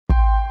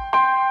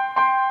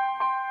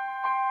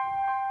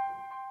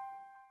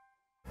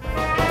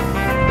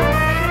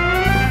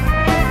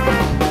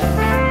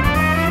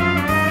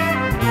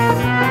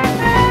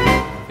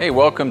Hey,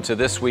 welcome to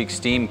this week's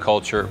Steam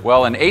Culture.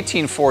 Well, in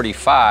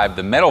 1845,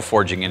 the metal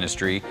forging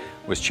industry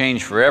was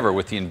changed forever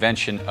with the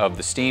invention of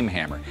the steam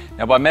hammer.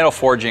 Now, by metal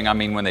forging, I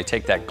mean when they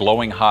take that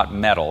glowing hot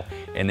metal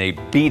and they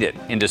beat it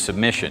into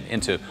submission,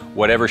 into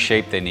whatever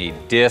shape they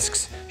need.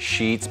 Discs,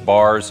 sheets,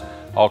 bars,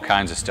 all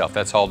kinds of stuff.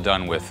 That's all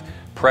done with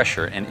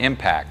pressure and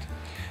impact.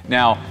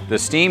 Now, the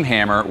steam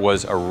hammer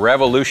was a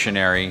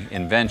revolutionary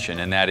invention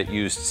in that it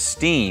used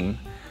steam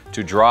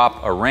to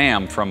drop a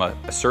ram from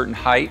a certain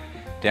height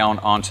down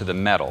onto the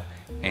metal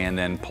and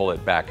then pull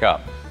it back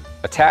up.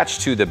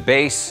 Attached to the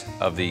base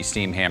of the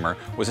steam hammer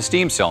was a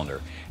steam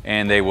cylinder,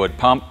 and they would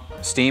pump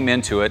steam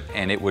into it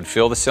and it would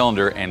fill the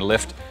cylinder and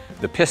lift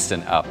the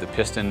piston up. The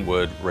piston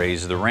would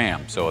raise the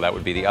ram, so that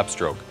would be the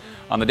upstroke.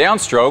 On the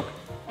downstroke,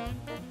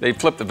 they'd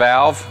flip the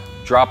valve,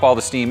 drop all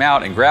the steam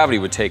out, and gravity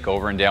would take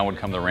over and down would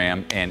come the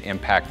ram and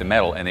impact the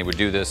metal, and they would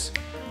do this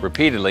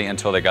repeatedly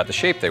until they got the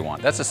shape they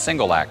want. That's a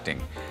single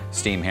acting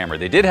steam hammer.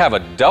 They did have a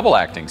double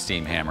acting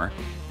steam hammer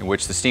in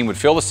which the steam would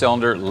fill the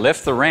cylinder,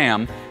 lift the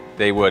ram.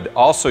 They would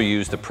also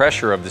use the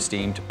pressure of the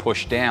steam to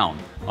push down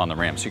on the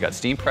ram. So you got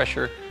steam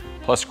pressure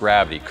plus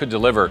gravity. Could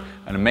deliver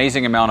an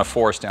amazing amount of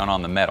force down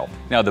on the metal.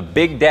 Now, the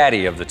big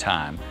daddy of the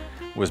time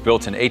was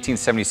built in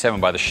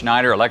 1877 by the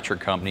Schneider electric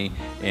company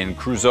in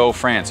Cruesot,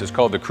 France. It's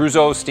called the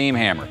Cruesot steam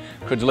hammer.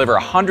 Could deliver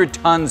 100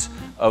 tons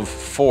of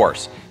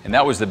force. And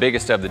that was the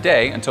biggest of the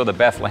day until the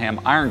Bethlehem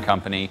Iron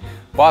Company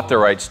bought the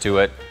rights to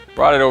it,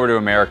 brought it over to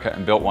America,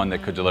 and built one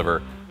that could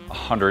deliver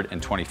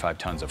 125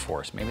 tons of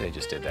force. Maybe they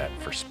just did that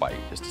for spite,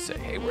 just to say,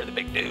 hey, we're the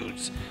big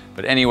dudes.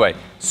 But anyway,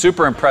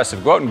 super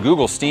impressive. Go out and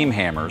Google steam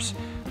hammers.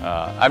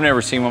 I've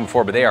never seen one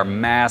before, but they are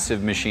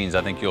massive machines.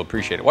 I think you'll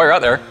appreciate it. While you're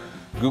out there,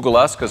 Google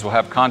us, because we'll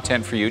have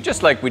content for you,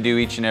 just like we do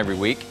each and every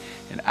week.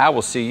 And I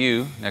will see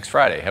you next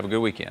Friday. Have a good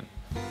weekend.